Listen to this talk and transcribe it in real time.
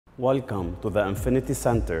Welcome to the Infinity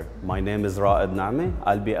Center. My name is Raed.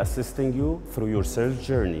 I'll be assisting you through your sales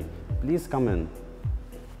journey. Please come in.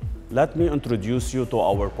 Let me introduce you to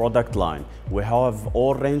our product line. We have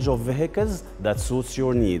all range of vehicles that suits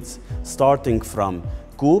your needs, starting from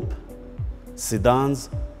coupe,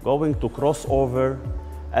 sedans, going to crossover,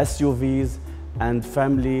 SUVs, and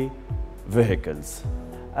family vehicles.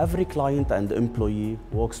 Every client and employee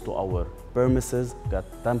walks to our premises, get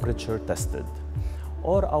temperature tested.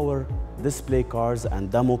 All our display cars and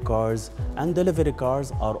demo cars and delivery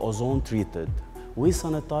cars are ozone treated. We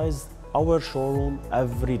sanitize our showroom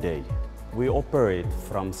every day. We operate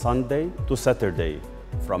from Sunday to Saturday,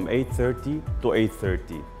 from 8:30 to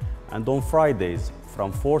 8:30, and on Fridays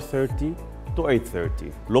from 4:30 to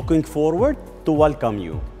 8:30. Looking forward to welcome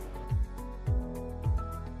you.